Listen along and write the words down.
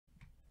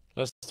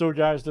Let's do it,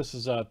 guys. This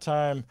is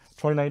time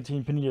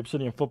 2019 Panini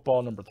Obsidian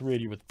Football number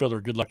 380 with filler.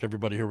 Good luck,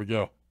 everybody. Here we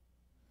go.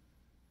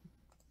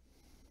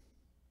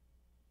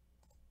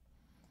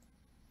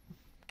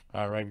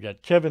 All right, we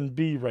got Kevin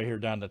B right here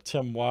down to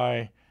Tim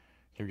Y.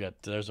 Here we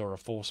got, there's our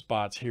full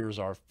spots. Here's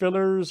our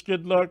fillers.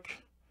 Good luck.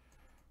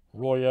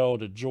 Royale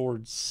to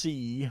George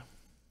C.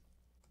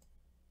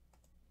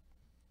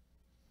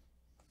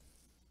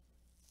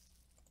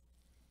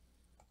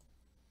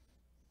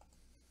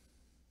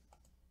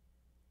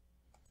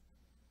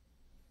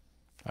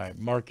 All right,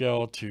 Mark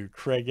L to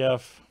Craig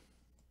F.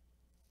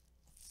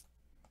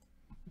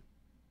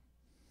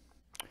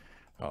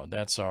 Oh,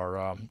 that's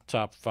our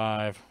top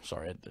five.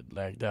 Sorry, it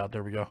lagged out.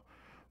 There we go.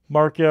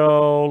 Mark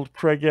L,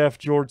 Craig F,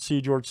 George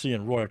C,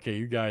 and Roy. Okay,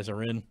 you guys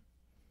are in.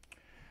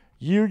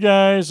 You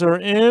guys are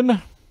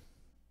in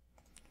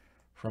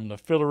from the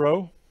filler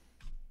row.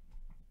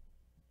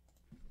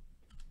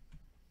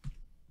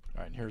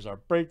 All right, here's our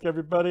break,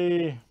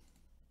 everybody.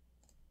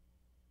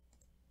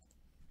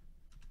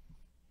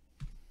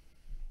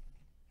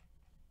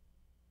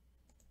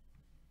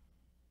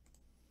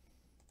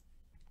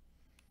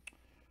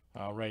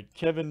 All right,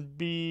 Kevin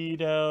B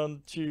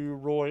down to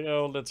Roy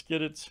L. Let's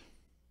get it.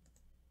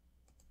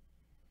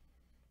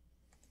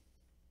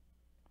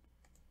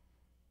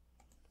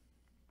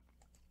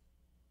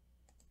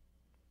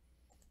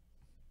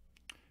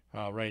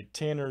 All right,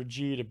 Tanner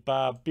G to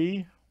Bob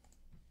B.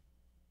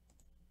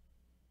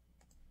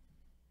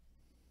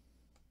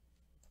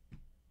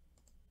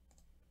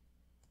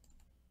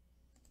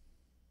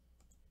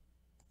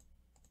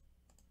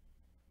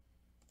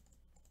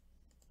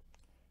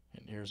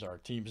 And here's our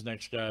teams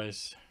next,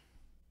 guys.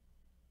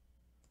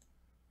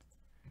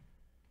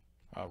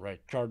 All right,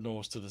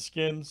 Cardinals to the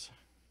Skins.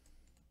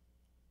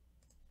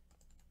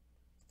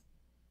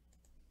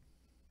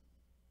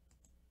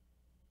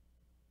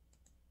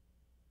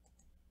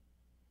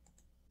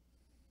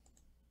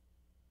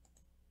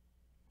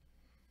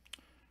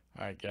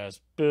 All right, guys,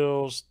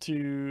 Bills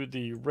to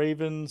the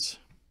Ravens.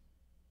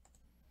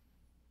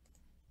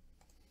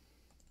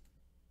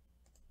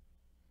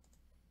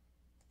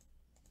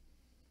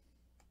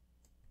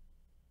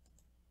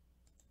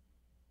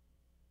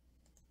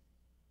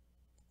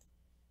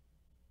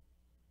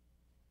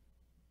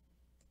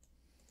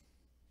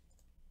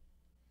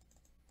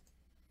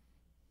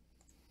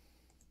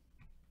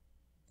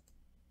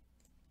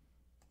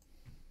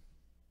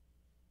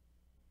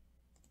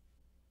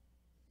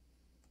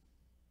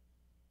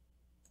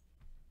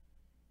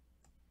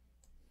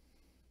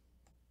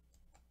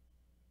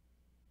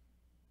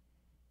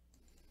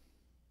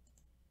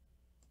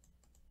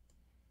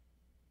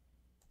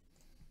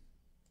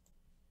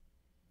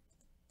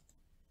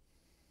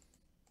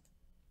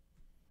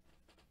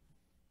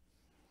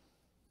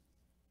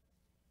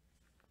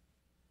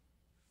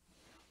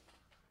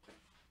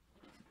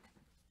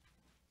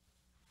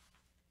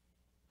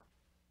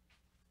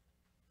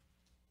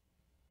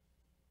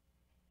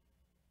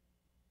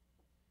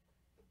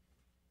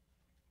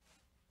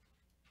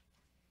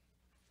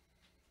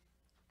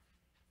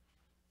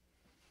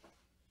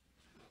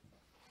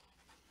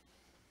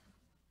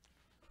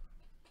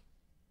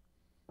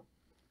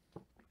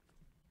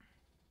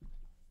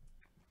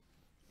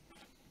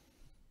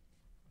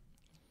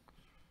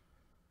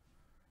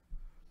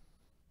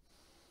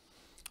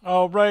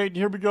 All right,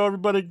 here we go,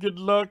 everybody. Good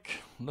luck.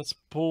 Let's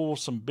pull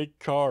some big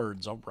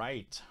cards. All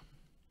right.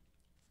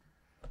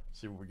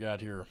 See what we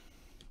got here.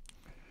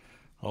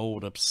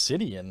 Old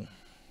Obsidian.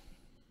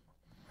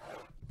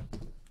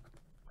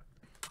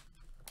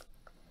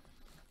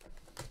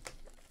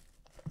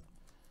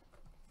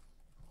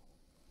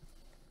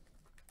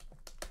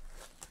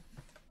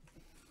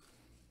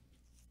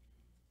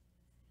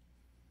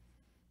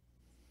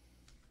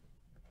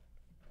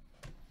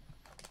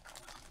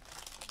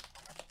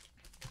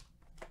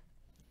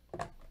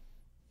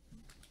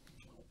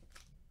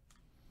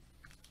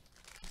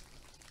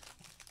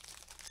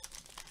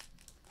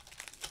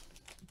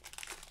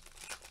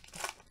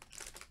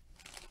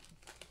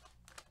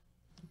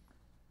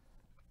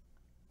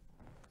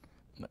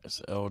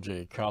 Nice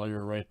LJ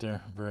Collier right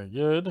there. Very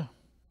good.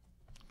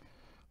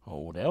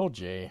 Old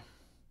LJ.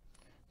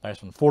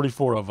 Nice one.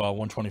 44 of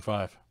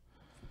 125.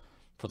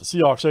 For the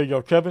Seahawks, there you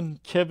go, Kevin.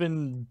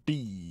 Kevin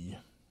B.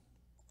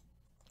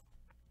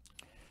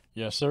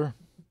 Yes, sir.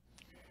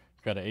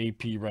 Got an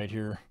AP right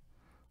here.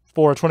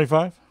 4 of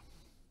 25.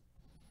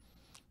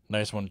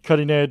 Nice one.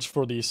 Cutting edge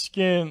for the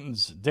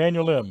Skins.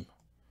 Daniel M.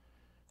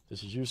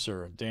 This is you,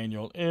 sir.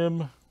 Daniel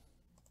M.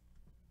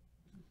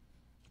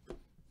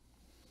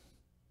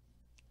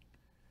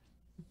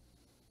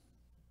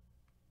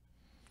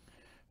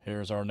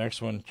 Here's our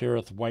next one.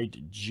 Kareth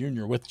White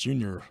Jr. with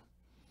Jr.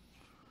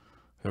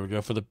 Here we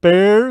go for the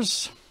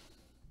Bears.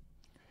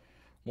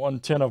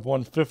 110 of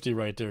 150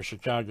 right there,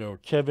 Chicago.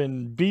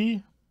 Kevin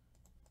B.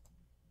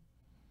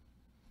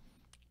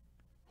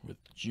 with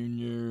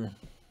Jr.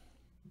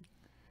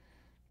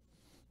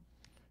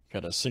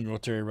 Got a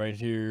Singletary right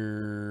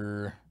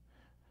here.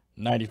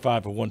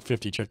 95 of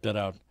 150. Check that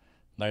out.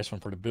 Nice one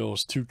for the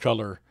Bills. Two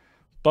color.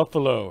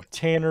 Buffalo.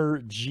 Tanner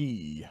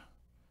G.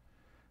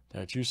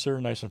 That's you, sir.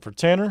 Nice one for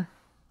Tanner.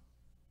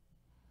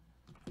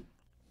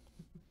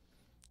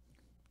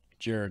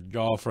 Jared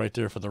Goff right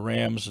there for the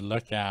Rams.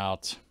 Look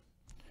out.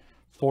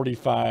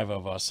 45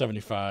 of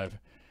 75.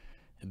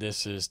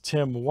 This is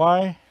Tim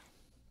Y.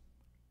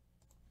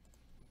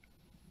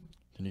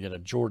 Then you get a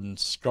Jordan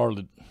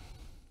Scarlett.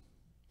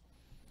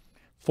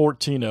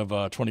 14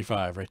 of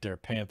 25 right there.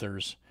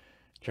 Panthers,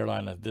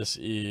 Carolina. This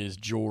is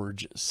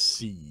George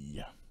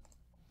C.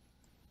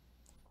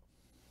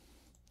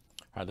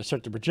 All right, let's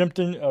check the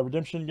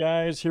redemption,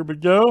 guys. Here we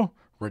go.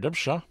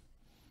 Redemption.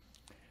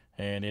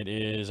 And it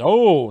is,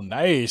 oh,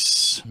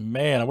 nice.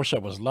 Man, I wish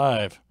that was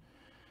live.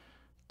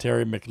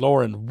 Terry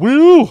McLaurin.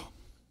 Woo!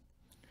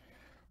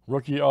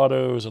 Rookie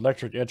autos,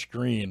 electric etch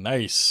green.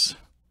 Nice.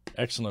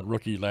 Excellent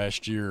rookie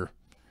last year.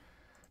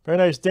 Very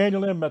nice.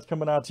 Daniel M. That's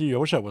coming out to you. I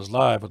wish that was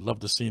live. I'd love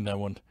to see that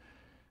one.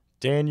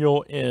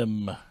 Daniel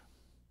M.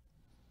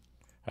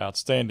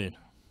 Outstanding.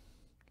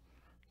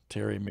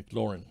 Terry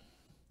McLaurin.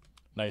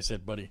 Nice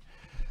hit, buddy.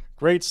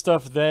 Great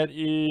stuff. That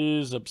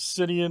is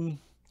Obsidian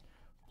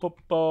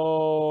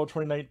Football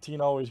 2019.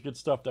 Always good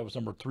stuff. That was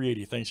number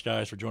 380. Thanks,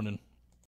 guys, for joining.